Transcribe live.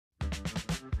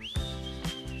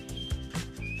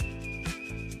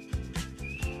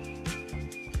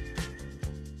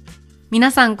皆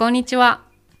さんこんにちは。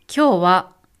今日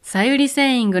はさゆりセ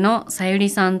イングのさゆり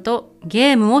さんと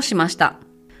ゲームをしました。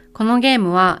このゲー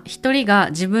ムは一人が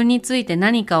自分について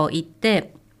何かを言っ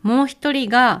て、もう一人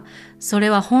がそれ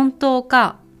は本当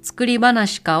か作り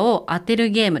話かを当てる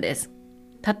ゲームです。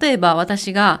例えば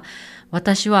私は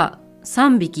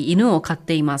3匹犬を飼っ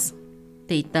ていますっ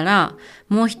て言ったら、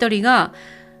もう一人が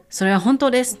それは本当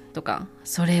ですとか、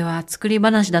それは作り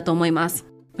話だと思います。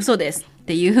嘘ですっ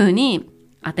ていう風に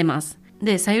当てます。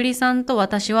で、さゆりさんと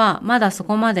私はまだそ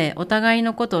こまでお互い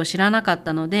のことを知らなかっ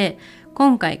たので、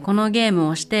今回このゲーム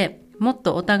をしてもっ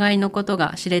とお互いのこと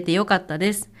が知れてよかった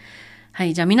です。は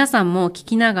い、じゃあ皆さんも聞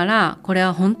きながら、これ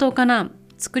は本当かな、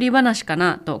作り話か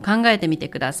なと考えてみて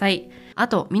ください。あ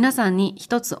と皆さんに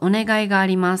一つお願いがあ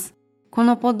ります。こ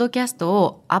のポッドキャスト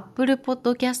を Apple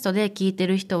Podcast で聞いて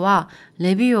る人は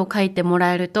レビューを書いても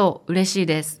らえると嬉しい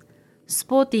です。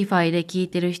Spotify で聞い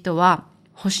てる人は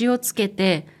星をつけ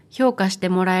て評価して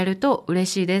もらえると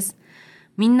嬉しいです。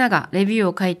みんながレビュ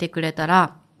ーを書いてくれた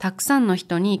ら、たくさんの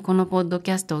人にこのポッドキ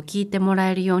ャストを聞いてもら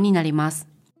えるようになります。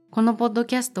このポッド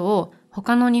キャストを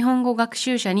他の日本語学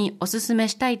習者におすすめ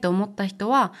したいと思った人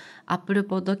は、Apple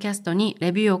Podcast に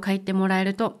レビューを書いてもらえ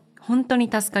ると本当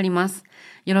に助かります。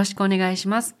よろしくお願いし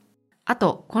ます。あ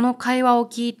と、この会話を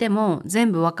聞いても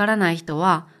全部わからない人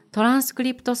は、トランスク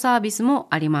リプトサービスも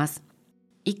あります。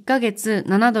1ヶ月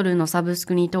$7のサブス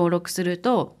クに登録する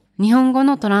と、日本語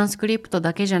のトランスクリプト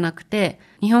だけじゃなくて、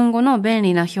日本語の便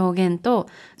利な表現と、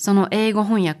その英語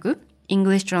翻訳、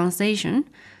English Translation、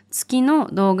付きの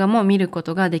動画も見るこ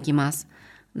とができます。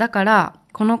だから、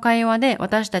この会話で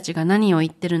私たちが何を言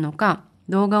ってるのか、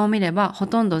動画を見ればほ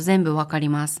とんど全部わかり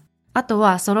ます。あと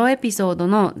はソロエピソード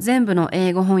の全部の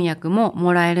英語翻訳も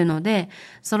もらえるので、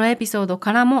ソロエピソード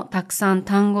からもたくさん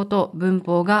単語と文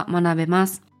法が学べま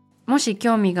す。もし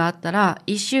興味があったら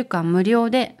1週間無料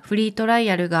でフリートライ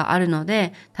アルがあるの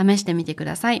で試してみてく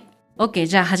ださい。OK、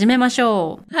じゃあ始めまし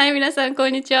ょう。はい、皆さんこ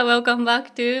んにちは。Welcome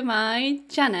back to my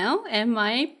channel and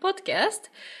my podcast.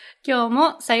 今日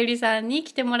もさゆりさんに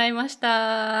来てもらいまし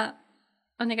た。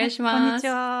お願いします。こんにち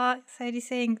は。さゆり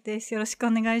セイングです。よろしく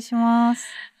お願いします。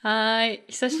はい。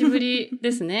久しぶり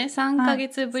ですね。3ヶ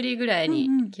月ぶりぐらいに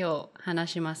今日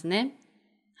話しますね。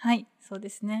はい、そうで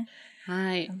すね。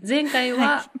はい。前回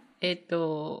は、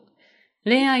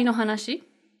恋愛の話、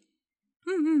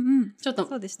ちょっと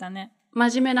そうでしたね。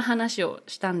真面目な話を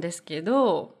したんですけ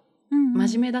ど、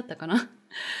真面目だったかな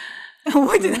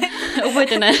覚えてない覚え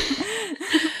てない。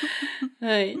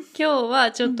はい。今日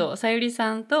はちょっとさゆり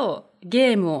さんと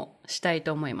ゲームをしたい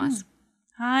と思います。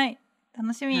はい。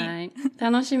楽しみ。はい。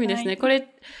楽しみですね。はい、これ、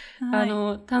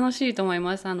楽しいと思い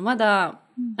ます。まだ、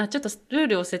ちょっとルー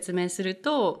ルを説明する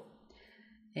と、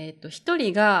一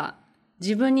人が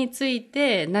自分につい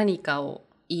て何かを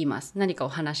言います。何かを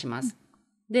話します。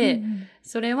で、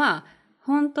それは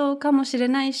本当かもしれ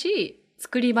ないし、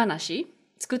作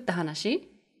った話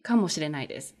かもしれない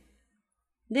です。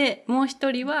で、もう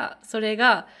一人はそれ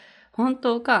が本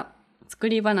当か作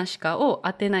り話かを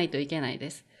当てないといけないで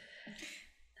す。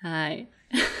はい。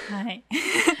はい。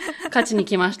勝ちに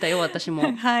来ましたよ、私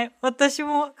も。はい。私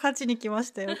も勝ちに来ま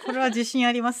したよ。これは自信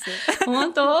あります。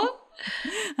本当？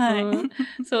はい、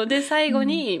そう。で、最後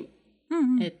に、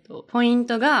ポイン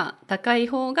トが高い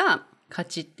方が勝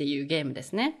ちっていうゲームで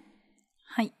すね。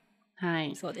はい。は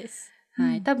い。そうです。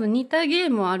はい。多分似たゲー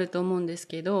ムはあると思うんです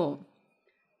けど、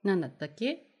何だったっ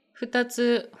け？2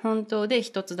つ本当で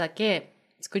1つだけ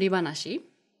作り話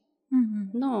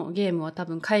のゲームは多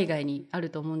分海外にある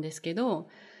と思うんですけど、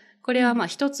これはまあ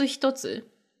一つ一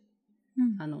つ、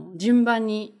順番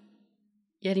に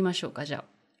やりましょうか、じゃあ。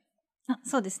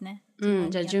そうですね。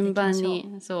じゃあ順番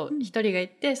に、そう、一人が言っ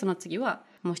て、その次は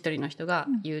もう一人の人が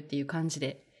言うっていう感じ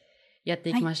でやって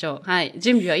いきましょう。はい。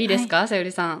準備はいいですか、さゆ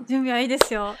りさん。準備はいいで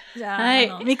すよ。じゃ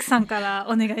あ、ミクさんから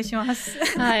お願いしま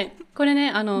す。はい。これ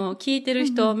ね、聞いてる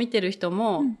人、見てる人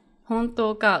も、本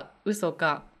当か嘘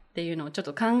かっていうのをちょっ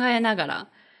と考えながら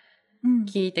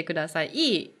聞いてください。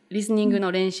いいリスニング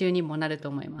の練習にもなると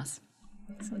思います。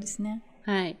そうですね。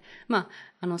はい。ま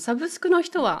あ、サブスクの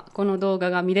人はこの動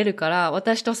画が見れるから、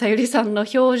私とさゆりさんの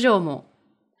表情も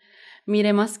見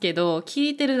れますけど、聞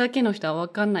いてるだけの人はわ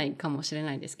かんないかもしれ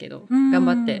ないですけど、頑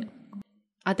張って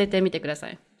当ててみてくださ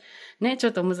い。ね、ちょ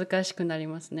っと難しくなり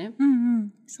ますね。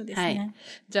そうですね。はい。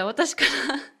じゃあ私から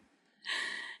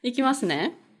いきます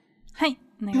ね。はい、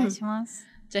お願いします。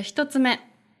じゃあ一つ目。は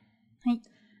い。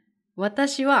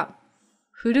私は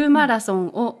フルマラソン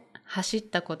を走っ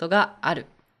たことがある。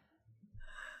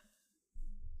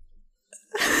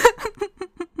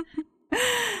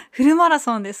フルマラ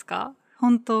ソンですか？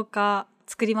本当か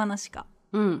作り話か。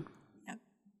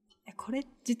これ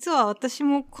実は私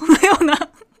もこのような同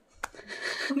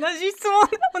じ質問、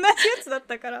同じやつだっ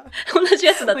たから。同じ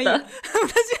やつだった。同じや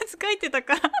つ書いてた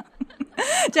から。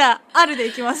じゃあ、あるで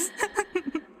いきます。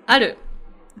ある。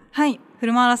はい。フ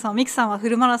ルマラソン。ミクさんはフ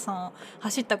ルマラソンを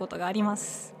走ったことがありま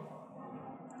す。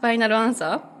ファイナルアンサ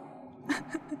ー？フ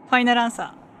ァイナルアン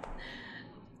サ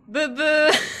ー。ブブー。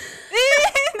ない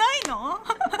の？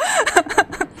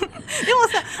でも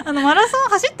さ、マラソン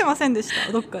走ってませんでし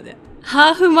た？どっかで。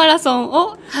ハーフマラソン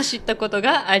を走ったこと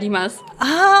があります。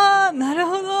あー、なる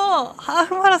ほど。ハー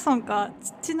フマラソンか。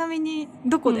ちなみに、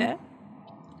どこで？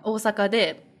大阪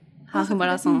でハーフマ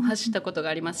ラソン走ったことが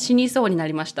あります。死にそうにな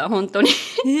りました。本当に。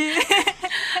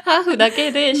ハーフだ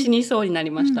けで死にそうにな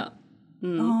りました。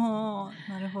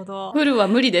なるほど。フルは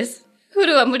無理です。フ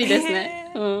ルは無理です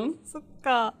ね。そっ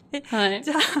か。はい。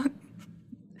じゃあ、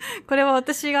これは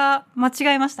私が間違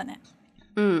えましたね。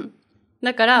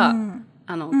だから、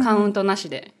カウントなし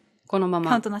で、このまま。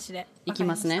カウントなしで。いき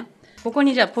ますね。ここ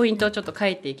にじゃあポイントをちょっと書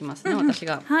いていきますね、私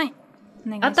が。はい。お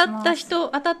願いします。当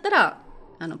たったら、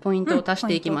ポイントを足し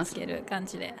ていきます。ポイントをつける感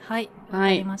じで。はい。わ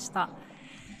かりました。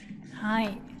は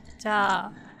い。じゃ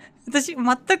あ、私、全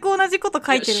く同じこと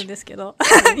書いてるんですけど。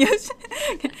よし。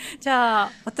じゃ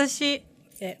あ、私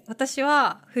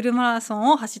はフルマラソン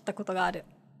を走ったことがある。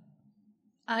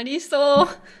ありそう。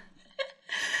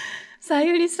さ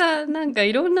ゆりさん、なんか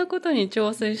いろんなことに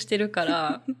挑戦してるか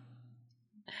ら、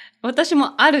私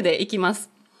もあるでいきます。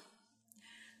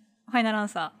ファイナルアン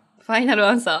サー。ファイナル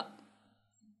アンサー。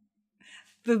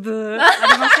ブブー。あ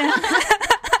りません。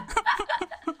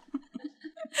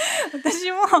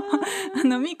私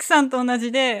も、ミクさんと同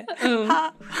じで、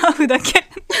ハーフだけ。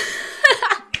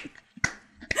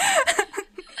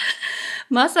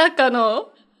まさか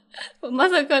の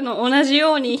同じ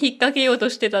ように引っ掛けようと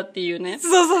してたっていうね。そ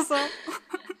う。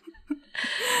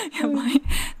やばい。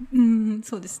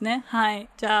そうですね。はい。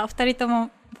じゃあ、二人と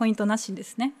もポイントなしで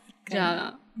すね。じ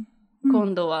ゃあ、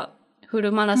今度はフ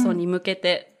ルマラソンに向け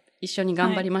て一緒に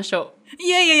頑張りましょう。い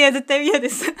や、絶対嫌で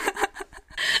す。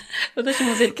私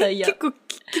も絶対嫌。結構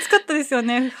きつかったですよ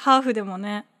ね。ハーフでも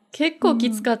ね。結構き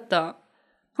つかった。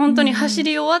本当に走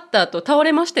り終わった後倒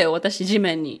れましたよ、私地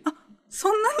面に。そ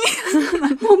んな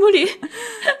にもう無理。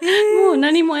もう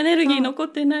何もエネルギー残っ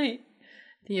てないっ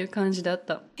ていう感じだっ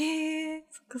た。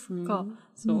そっか。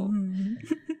そう。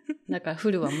だから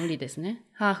フルは無理ですね。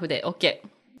ハーフで OK。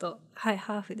はい、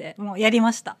ハーフで。もうやり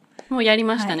ました。もうやり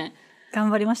ましたね。頑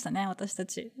張りましたね、私た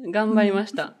ち。頑張りま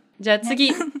した。じゃあ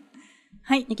次。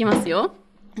はい。いきますよ。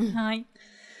はい。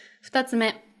二つ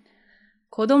目。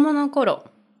子供の頃、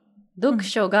読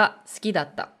書が好きだ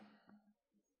った。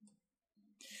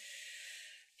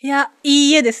いや、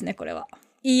いいえですね、これは。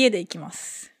いいえでいきま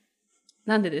す。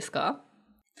なんでですか？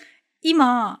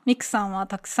今、ミクさんは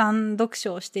たくさん読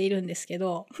書をしているんですけ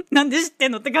ど、なんで知って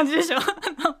んのって感じでしょ？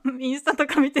インスタと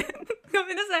か見て。ご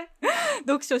めんなさい。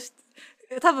読書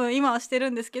多分今はしてる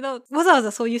んですけど、わざわ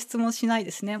ざそういう質問しないで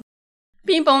すね。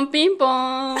ピンポンピンポ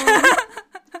ン。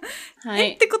は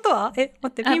い。ってことは待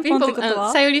って、ピンポンってこと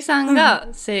はさゆりさんが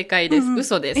正解です。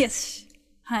嘘です。よし。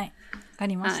はい。わか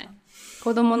りました。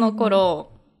子供の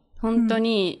頃、本当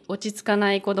に落ち着か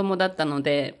ない子供だったの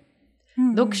で、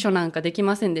読書なんかでき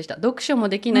ませんでした。読書も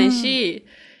できないし、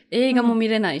映画も見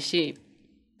れないし、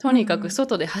とにかく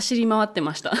外で走り回って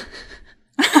ました。そ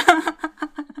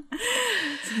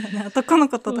うだね、男の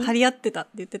子と張り合ってたっ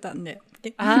て言ってたんで。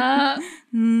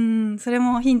それ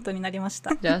もヒントになりまし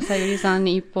た。じゃあ、さゆりさん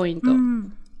に1ポイント。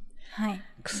はい。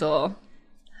くそ。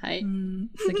はい。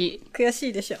次。悔し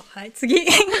いでしょ。はい、次。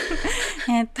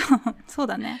そう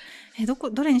だね。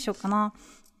どれにしようかな。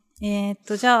じ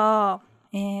ゃあ、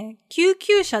救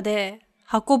急車で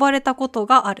運ばれたこと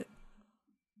がある。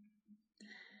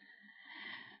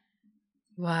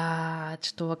わー、ち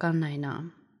ょっとわかんない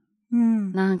な。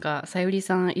なんか、さゆり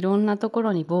さんいろんなとこ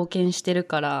ろに冒険してる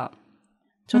から、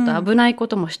ちょっと危ないこ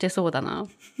ともしてそうだな。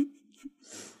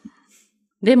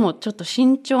でも、ちょっと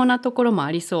慎重なところも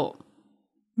ありそ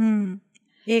う。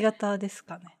A 型です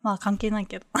かね。まあ関係ない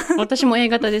けど。私も A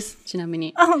型です、ちなみ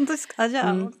に。あ、本当ですか？じゃ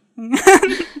あ。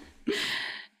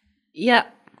い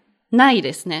や、ない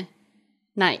ですね。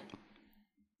ない。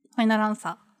ファイナルアンサ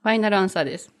ー。ファイナルアンサー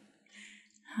です。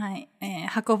はい。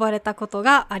運ばれたこと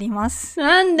があります。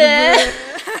なんで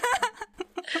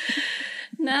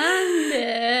なん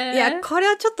でいや、これ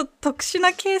はちょっと特殊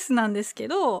なケースなんですけ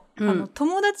ど、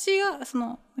友達が、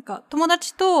友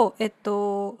達と、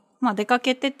出か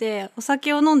けてて、お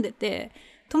酒を飲んでて、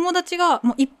友達が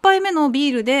もう一杯目のビ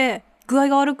ールで具合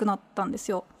が悪くなったんです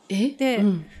よ。で、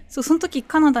その時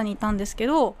カナダにいたんですけ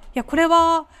ど、いや、これ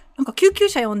はなんか救急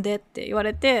車呼んでって言わ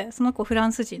れて、その子フラ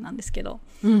ンス人なんですけど、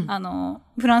フ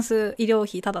ランス医療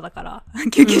費タダだから、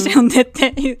救急車呼んでっ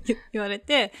て言われ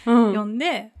て、呼ん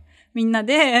で、みんな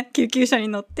で救急車に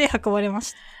乗って運ばれま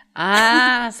し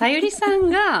た。さゆりさん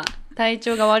が体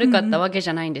調が悪かったわけじ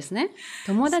ゃないんですね。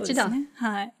友達だ。そうですね。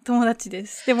はい。友達で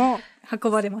す。でも、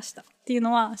運ばれました。っていう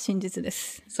のは真実で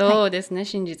す。そうですね、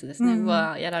真実ですね。う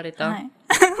わ、やられた。はい。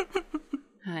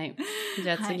はい。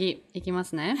じゃあ次、いきま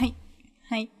すね。はい。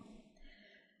はい。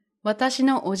私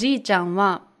のおじいちゃん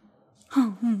は、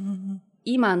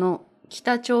今の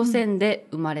北朝鮮で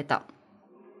生まれた。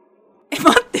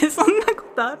待って、そんなこ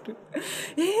とある？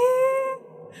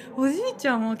おじいち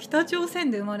ゃんは北朝鮮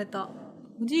で生まれた。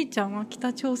おじいちゃんは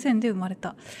北朝鮮で生まれ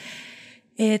た。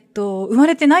生ま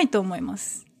れてないと思いま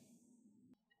す。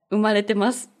生まれて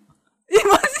ます。マ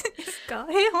ジですか？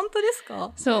本当です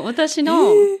か？そう、私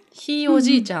のひいお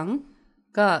じいちゃん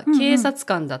が警察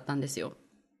官だったんですよ。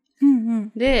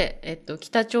で、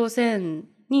北朝鮮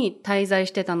に滞在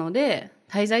してたので、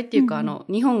滞在っていうか、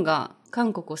日本が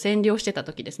韓国を占領してた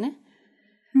時ですね。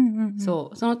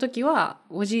そう、その時は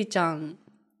おじいちゃん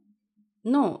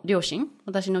の両親、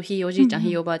私のひいおじいちゃん、ひ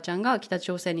いおばあちゃんが北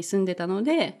朝鮮に住んでたの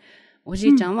で、おじ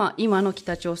いちゃんは今の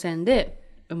北朝鮮で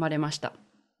生まれました。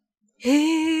そ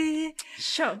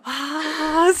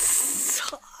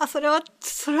れは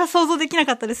想像できな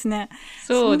かったですね。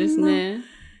そうですね。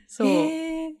そう。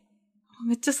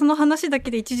めっちゃその話だ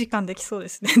けで1時間できそうで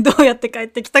すね。どうやって帰っ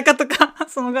てきたかとか、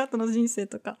その後の人生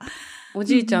とか。お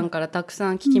じいちゃんからたく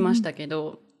さん聞きましたけ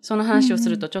ど、その話をす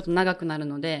るとちょっと長くなる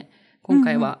ので、今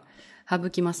回は省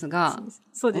きますが、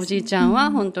そうですね、おじいちゃんは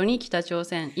本当に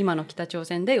今の北朝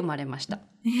鮮で生まれました。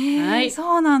はい。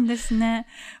そうなんですね。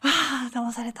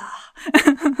騙された。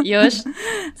よし、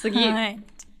次。は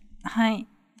い。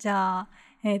じゃあ、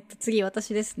次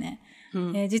私ですね。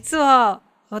実は、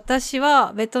私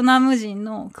はベトナム人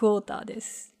のクォーターで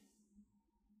す。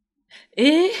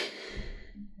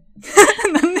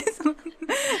なんでその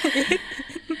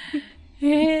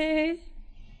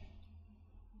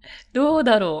どう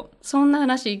だろう。そんな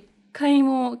話一回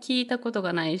も聞いたこと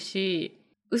がないし、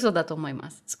嘘だと思いま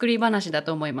す。作り話だ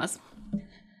と思います。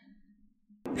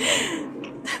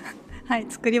はい、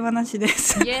作り話で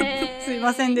す。すい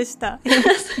ませんでした。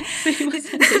すいま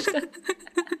せんでした。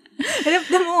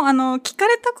でも、聞か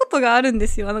れたことがあるんで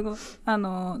すよ。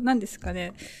何ですか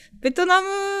ね。ベトナ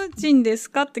ム人です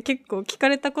かって結構聞か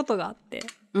れたことがあって。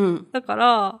だか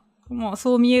ら、もう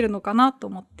そう見えるのかなと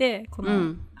思って、こ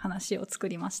の話を作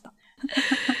りました。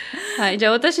はい、じゃ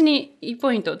あ私に1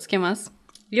ポイントをつけます。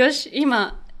よし、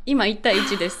今1対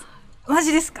1です。マ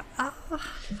ジですか？は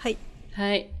い。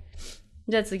はい。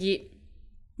じゃあ次。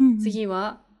次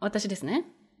は私ですね。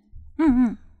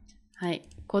はい。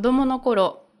子供の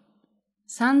頃、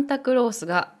サンタクロース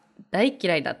が大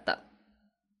嫌いだった。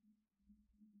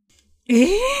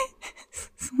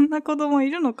そんな子供い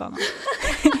るのかな？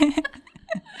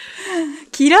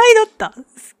嫌いだった。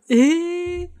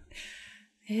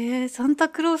サンタ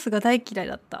クロースが大嫌い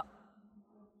だった。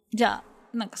じゃ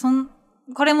あ、なんか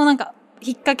これもなんか、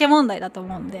引っ掛け問題だと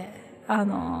思うんで、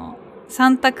サ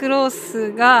ンタクロー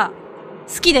スが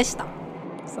好きでした。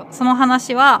その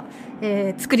話は、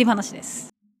作り話で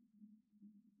す。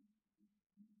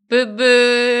ブッブ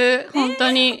ー。本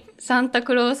当にサンタ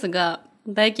クロースが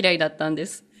大嫌いだったんで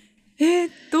す。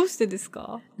どうしてです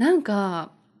か？なん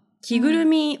か、着ぐる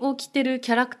みを着てる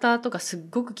キャラクターとかすっ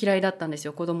ごく嫌いだったんです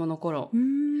よ、子供の頃。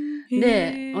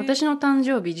で、私の誕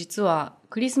生日実は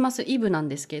クリスマスイブなん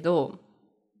ですけど、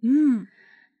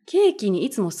ケーキにい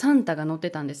つもサンタが乗って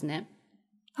たんですね。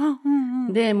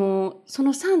で、もうそ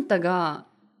のサンタが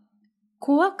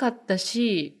怖かった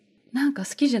し、なんか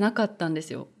好きじゃなかったんで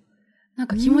すよ。なん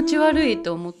か気持ち悪い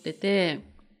と思ってて、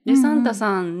で、サンタ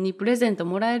さんにプレゼント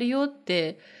もらえるよっ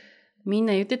てみん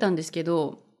な言ってたんですけ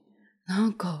ど、な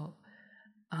んか、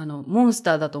モンス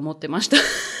ターだと思ってました。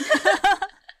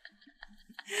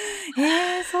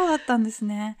そうだったんです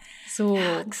ね。そう。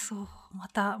ま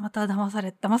た騙さ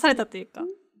れたというか。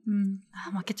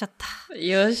負けちゃった。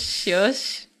よし。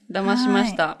騙しま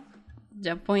した。じ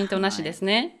ゃあ、ポイントなしです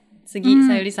ね。次、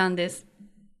さゆりさんです。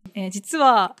実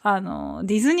は、デ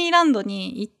ィズニーランド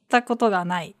に行ったことが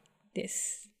ないで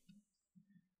す。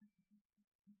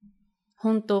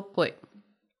本当っぽい。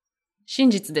真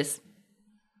実です。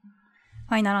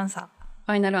ファイナルアンサ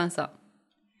ー。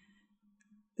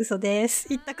嘘です。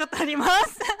行ったことあります。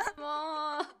も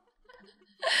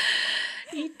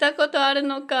う。行ったことある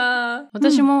のか。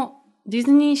私もディ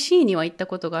ズニーシーには行った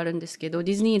ことがあるんですけど、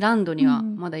ディズニーランドには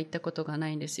まだ行ったことがな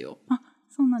いんですよ。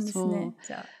そうなんですね。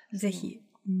じゃあ、ぜひ。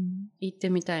行って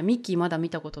みたい。ミッキーまだ見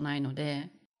たことないので。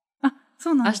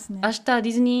そうなんですね。明日デ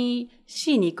ィズニー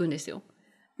シーに行くんですよ。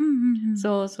うんうんうん。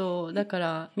そうそう。だか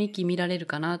らミッキー見られる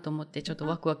かなと思ってちょっと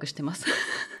ワクワクしてます。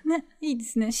ね、いいで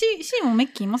すね。C もミ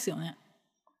ッキーいますよね。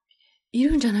い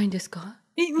るんじゃないんですか？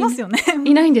いますよね。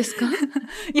いないんですか？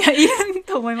いや、いる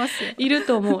と思いますよ。いる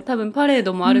と思う。多分パレー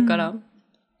ドもあるから、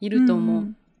いると思う。う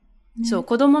んね、そう、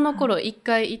子供の頃一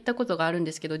回行ったことがあるん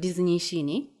ですけど、ディズニーシー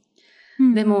に。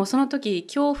でも、その時、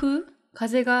強風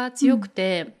風が強く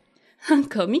て、なん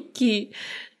かミッキ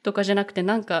ーとかじゃなくて、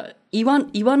なんか岩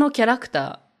のキャラク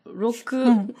タ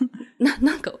ー、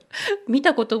なんか、見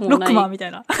たこともない。ロックマンみた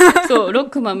いな。そう、ロッ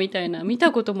クマンみたいな、見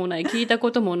たこともない、聞いた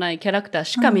こともないキャラクター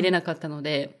しか見れなかったの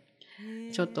で、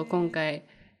ちょっと今回、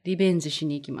リベンジし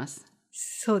に行きます。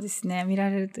そうですね。見ら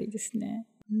れるといいですね。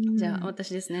じゃあ、私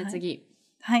ですね、次。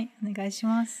はい、お願いし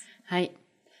ます。はい。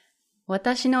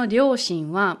私の両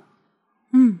親は、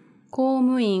公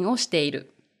務員をしてい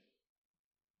る。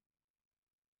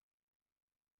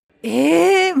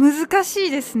難し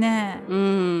いですね。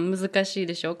難しい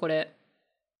でしょ、これ。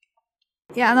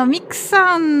いや、ミク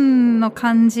さんの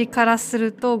感じからす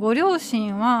ると、ご両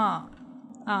親は、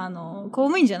公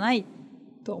務員じゃない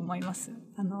と思います。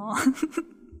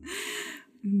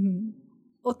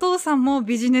お父さんも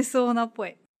ビジネスオーナーっぽ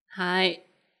い。はい。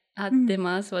合って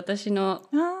ます。私の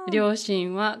両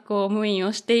親は公務員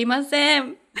をしていませ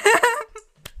ん。負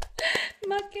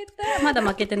けた。まだ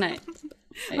負けてない。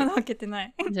はい、まだ負けてな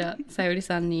い。じゃあ、さゆり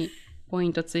さんにポイ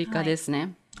ント追加です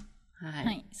ね。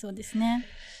はい、そうですね。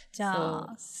じゃ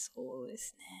あ、そうで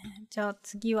すね。じゃあ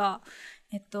次は、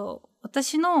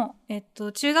私の、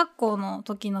中学校の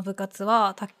時の部活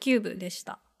は卓球部でし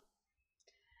た。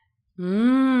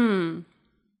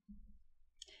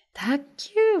卓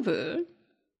球部？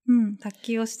卓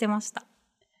球をしてました。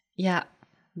いや、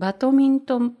バドミン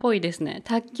トンっぽいですね。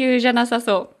卓球じゃなさ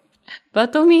そう。バ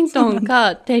ドミントン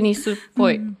かテニスっ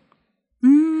ぽい。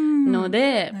の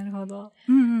で、なるほど。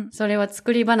それは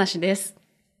作り話です。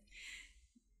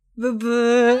ブブ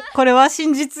ー。これは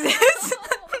真実です。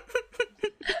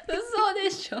嘘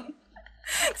でしょ。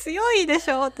強いで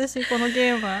しょ、私、この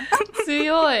ゲーム。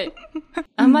強い。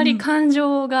あまり感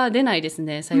情が出ないです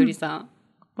ね、さゆりさん。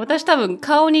私多分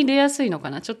顔に出やすいのか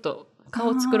な。ちょっと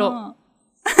顔作ろう。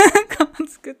顔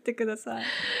作ってくださ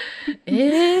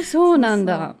い。そうなん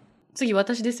だ。次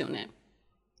私ですよね。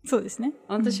そうですね。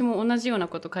私も同じような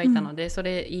こと書いたので、そ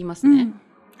れ言いますね。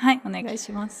はい、お願い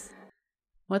します。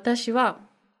私は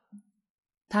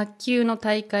卓球の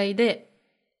大会で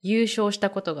優勝した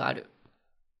ことがある。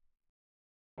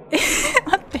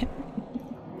待って。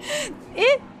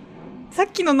さっ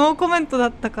きのノーコメントだ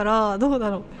ったから、どうだ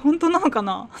ろう。本当なのか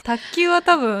な？卓球は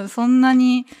多分そんな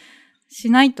にし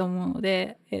ないと思うの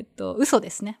で、嘘で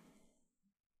すね。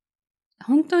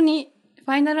本当に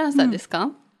ファイナルアンサーですか？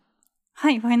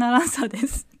はい、ファイナルアンサーで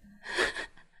す。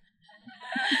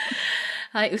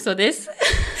はい、嘘です。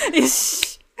よ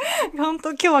し。本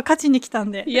当今日は勝ちに来た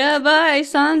んで。やばい、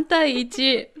3対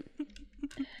1。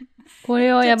こ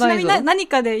れはやばいぞ。ちなみに何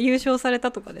かで優勝され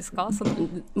たとかですか？ソ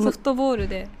フトボール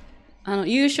で。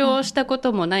優勝したこ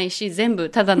ともないし、全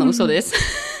部ただの嘘です。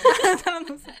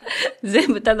全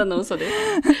部ただの嘘です。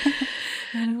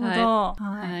なるほど。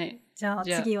はい。じゃあ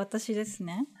次私です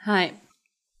ね。はい。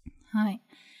はい。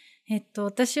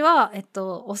私は、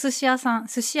お寿司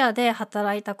屋で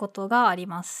働いたことがあり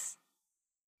ます。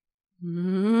寿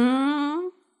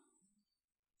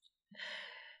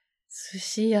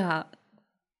司屋。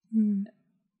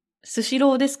寿司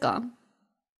ローですか？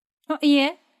いい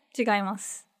え、違いま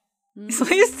す。そう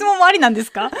いう質問もありなんです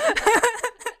か？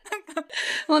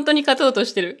本当に勝とうと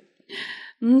してる。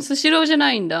寿司ローじゃ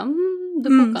ないんだ。ど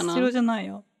こかな？寿司ローじゃない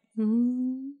よ。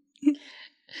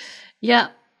い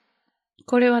や、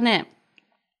これはね、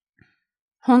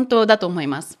本当だと思い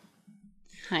ます。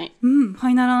はい。ファ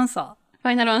イナルアンサー。フ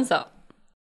ァイナルアンサ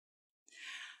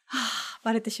ー。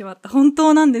バレてしまった。本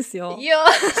当なんですよ。よ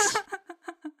し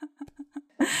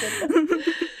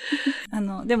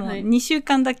でも2週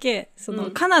間だけ、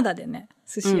カナダでね、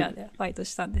寿司屋でバイト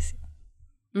したんです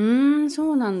よ。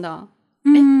そうなんだ。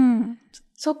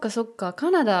そっかそっか。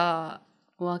カナダ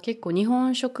は結構日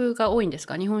本食が多いんです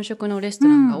か？日本食のレスト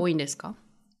ランが多いんですか？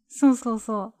そうそう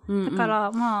そう。だか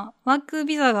らワーク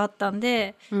ビザがあったん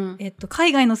で、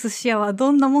海外の寿司屋は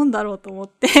どんなもんだろうと思っ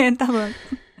て、多分、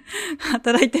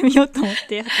働いてみようと思っ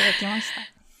て働きました。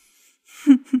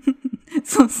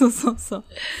そう。そう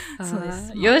で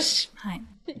す。よし。はい。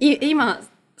今、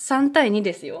3対2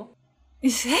ですよ。マ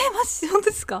ジ本当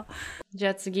ですか？じ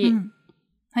ゃあ次。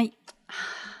はい。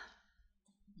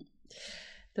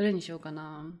どれにしようか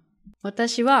な。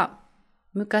私は、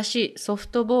昔ソフ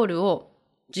トボールを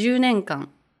10年間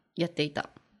やっていた。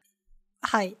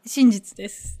はい、真実で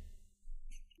す。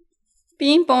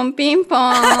ピンポンピンポ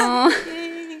ーン。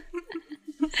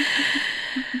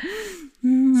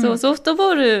そう、ソフト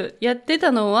ボールやって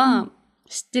たのは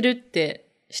知っ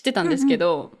てたんですけ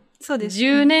ど、そうです。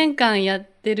10年間やっ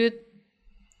てる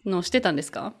の知ってたんで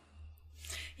すか？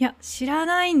いや、知ら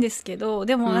ないんですけど、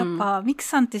でもやっぱ、ミク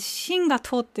さんって芯が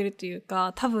通ってるという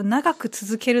か、多分長く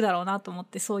続けるだろうなと思っ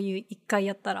て、そういう一回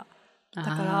やったら。だか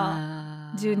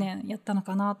ら、10年やったの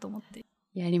かなと思って。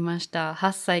やりました。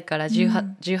8歳から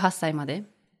18歳まで。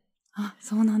あ、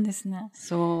そうなんですね。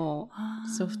そう。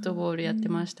ソフトボールやって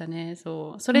ましたね。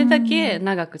そう。それだけ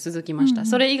長く続きました。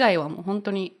それ以外はもう本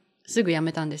当にすぐや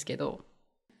めたんですけど。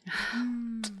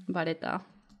バレた。は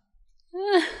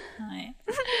い。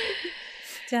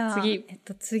じゃあ、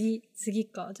次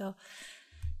か。じゃあ、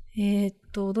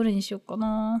どれにしようか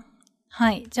な。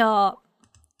はい。じゃあ、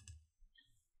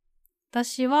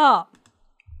私は、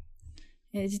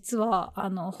実は、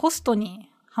ホストに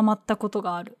ハマったこと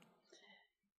がある。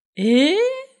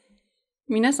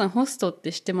皆さんホストっ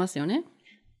て知ってますよね？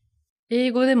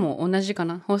英語でも同じか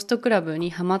な？ホストクラブに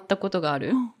ハマったことがある？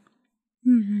うん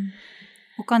うん。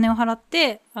お金を払っ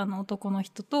て、男の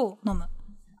人と飲む。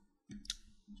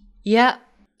いや、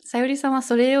さゆりさんは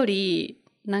それより、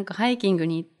なんかハイキング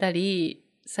に行ったり、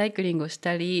サイクリングをし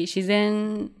たり、自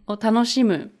然を楽し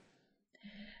む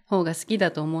方が好き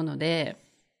だと思うので、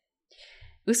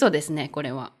嘘ですね、こ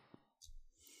れは。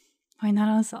ファイナ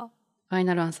ルアンサー？ファイ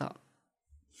ナルアンサ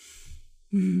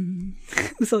ー。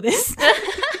嘘です。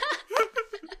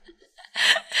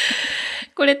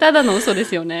これただの嘘で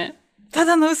すよね。た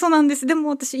だの嘘なんです。でも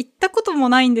私行ったことも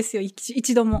ないんですよ、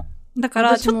一度も。だか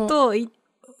らちょっと行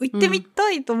ってみ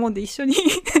たいと思うんで一緒に。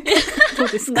どう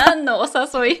ですか？何のお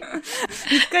誘い？一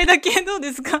回だけどう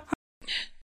ですか？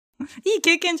いい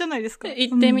経験じゃないですか？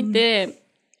行ってみて、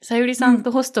さゆりさん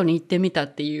とホストに行ってみた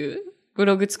っていうブ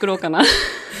ログ作ろうかな。そ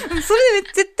れ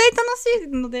絶対楽しい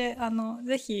ので、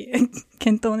ぜひ、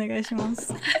検討お願いしま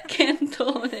す。検討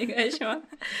お願いします。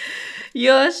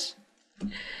よし。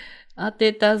当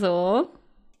てたぞ。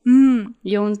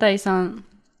4対3。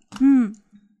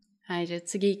はい、じゃあ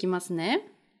次行きますね。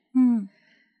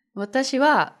私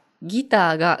はギ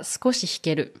ターが少し弾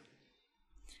ける。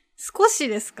少し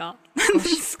ですか？少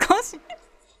し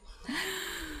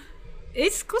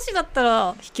少しだったら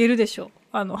弾けるでしょ。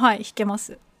はい、弾けま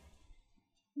す。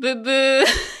ブブー。弾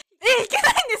けな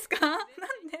いんですか？なん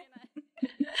で？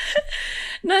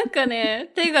なんかね、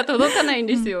手が届かないん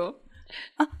ですよ。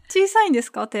小さいんで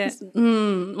すか？手。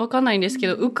わかんないんですけ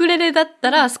ど、ウクレレだった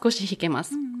ら少し弾けま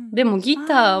す。でもギタ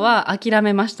ーは諦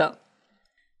めました。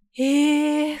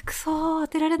くそー、当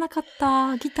てられなかっ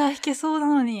た。ギター弾けそうな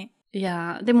のに。い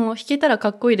やー、でも弾けたらか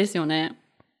っこいいですよね。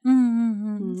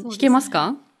弾けます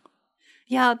か？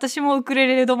いや、私もウクレ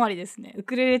レ止まりですね。ウ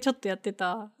クレレちょっとやって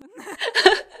た。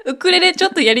ウクレレちょ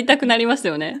っとやりたくなります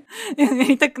よね。や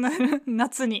りたくなる。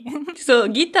夏に。そう、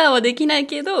ギターはできない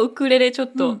けど、ウクレレちょ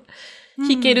っと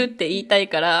弾けるって言いたい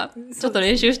から、ちょっと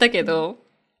練習したけど、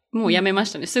もうやめま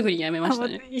したね。すぐにやめました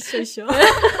ね。一緒。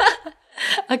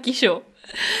飽き性。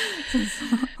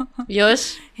よ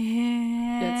し。じ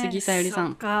ゃあ次、さゆりさ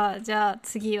ん。じゃあ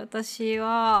次、私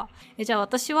は、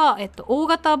大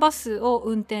型バスを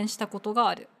運転したことが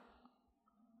ある。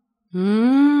で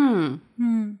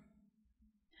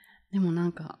もな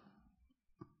んか、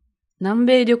南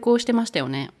米旅行してましたよ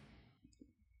ね。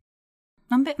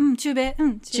南米？中米？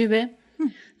中米？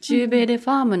中米でフ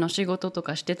ァームの仕事と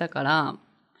かしてたから、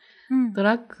ト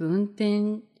ラック運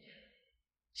転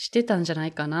してたんじゃな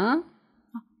いかな？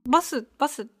バス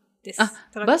です。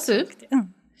バス？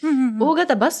大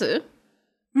型バス？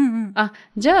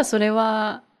じゃあそれ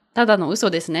は、ただの嘘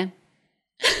ですね。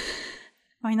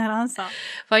ファイナルアンサー。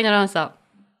ファイナルアンサ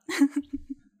ー。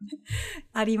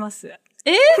あります。あ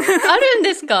るん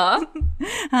ですか？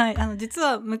はい。実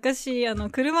は昔、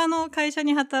車の会社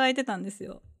に働いてたんです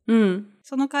よ。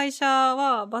その会社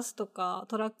はバスとか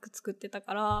トラック作ってた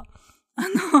から、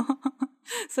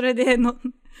それで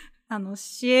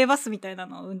市営バスみたいな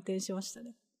のを運転しました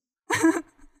ね。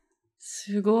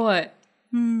すごい。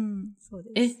そう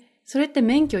です。それって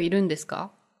免許いるんです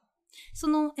か？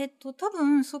多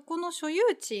分そこの所有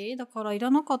地だからいら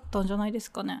なかったんじゃないで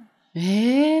すかね。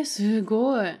す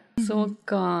ごい。そっ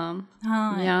か。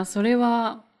いや、それ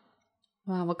は、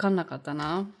わかんなかった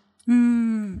な。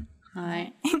は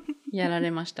い。やら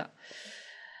れました。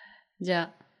じ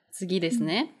ゃあ、次です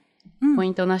ね。ポ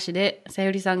イントなしで、さ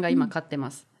ゆりさんが今勝ってま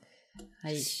す。は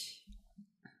い。じ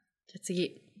ゃあ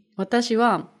次。私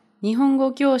は、日本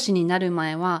語教師になる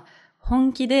前は、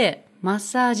本気でマッ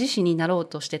サージ師になろう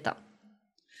としてた。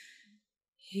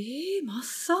マッ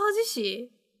サージ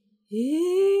師？マ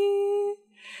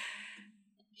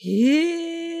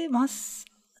ッサー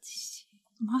ジ師。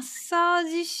マッサー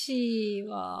ジ師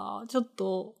は、ちょっ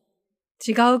と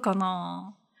違うか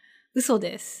な。嘘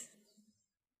です。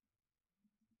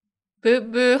ブ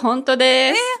ブー、本当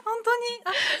です。本当に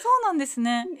そうなんです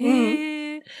ね。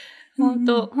へえ。本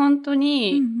当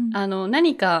に、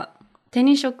何か手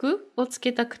に職をつ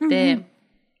けたくて、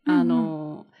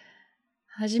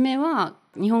初めは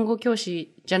日本語教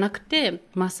師じゃなくて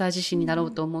マッサージ師になろ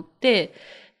うと思って、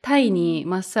タイに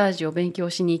マッサージを勉強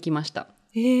しに行きました。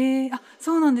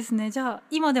そうなんですね。じゃあ、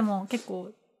今でも結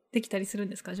構できたりするん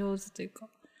ですか？上手というか。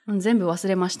全部忘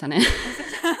れましたね。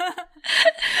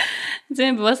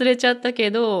全部忘れちゃった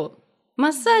けど、マ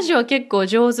ッサージは結構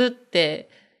上手って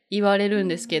言われるん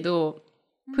ですけど、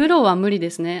プロは無理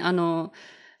ですね。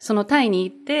そのタイに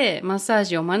行ってマッサー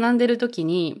ジを学んでる時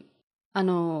に、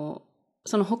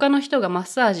その他の人がマッ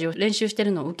サージを練習して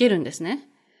るのを受けるんですね。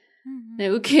で、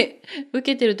受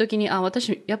けてる時に、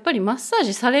私、やっぱりマッサー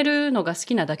ジされるのが好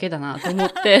きなだけだなと思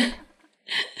って、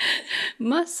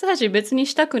マッサージ別に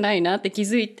したくないなって気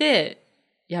づいて、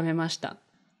やめました。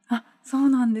そう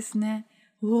なんですね。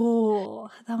騙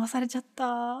されちゃっ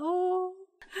た。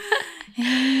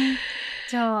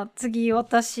じゃあ、次、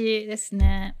私です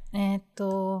ね。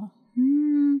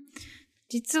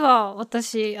実は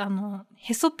私、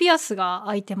へそピアスが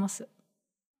開いてます。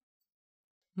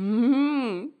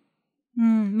見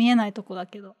えないとこだ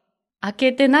けど。開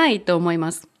けてないと思い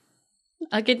ます。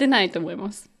開けてないと思い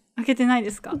ます。開けてない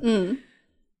ですか？は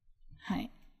い。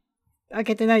開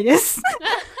けてないです。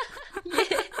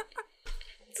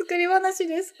作り話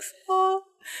です。くそ。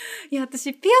いや、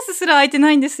私、ピアスすら開いて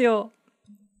ないんですよ。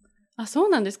そう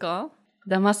なんですか？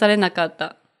騙されなかっ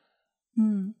た。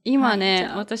今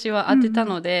ね、私は当てた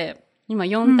ので、今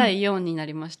4対4にな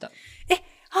りました。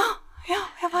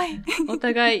やばい。お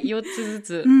互い4つず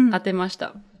つ当てまし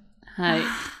た。はい。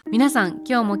皆さん、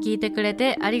今日も聞いてくれ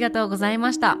てありがとうござい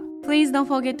ました。Please don't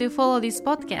forget to follow this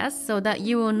podcast so that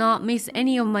you will not miss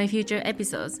any of my future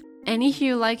episodes. And if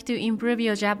you like to improve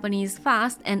your Japanese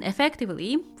fast and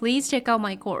effectively, please check out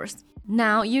my course.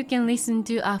 Now you can listen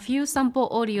to a few sample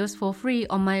audios for free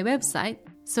on my website,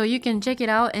 so you can check it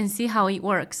out and see how it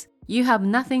works. You have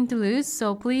nothing to lose,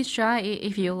 so please try it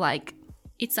if you like.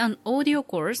 It's an audio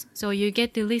course, so you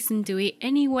get to listen to it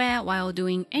anywhere while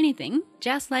doing anything,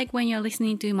 just like when you're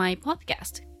listening to my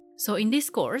podcast. So in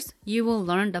this course, you will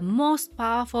learn the most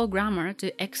powerful grammar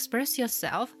to express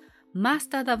yourself,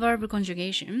 master the verb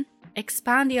conjugation,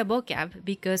 expand your vocab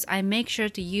because I make sure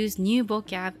to use new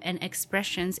vocab and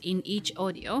expressions in each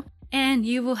audio, and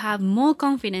you will have more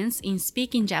confidence in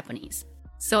speaking Japanese.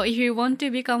 So if you want to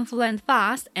become fluent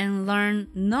fast and learn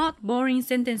not boring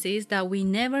sentences that we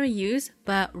never use,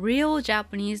 but real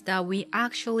Japanese that we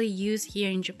actually use here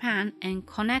in Japan and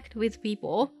connect with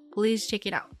people, please check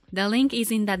it out. The link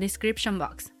is in the description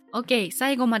box. OK,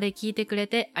 最後まで聞いてくれ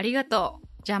てありがとう。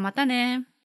じゃあまたね。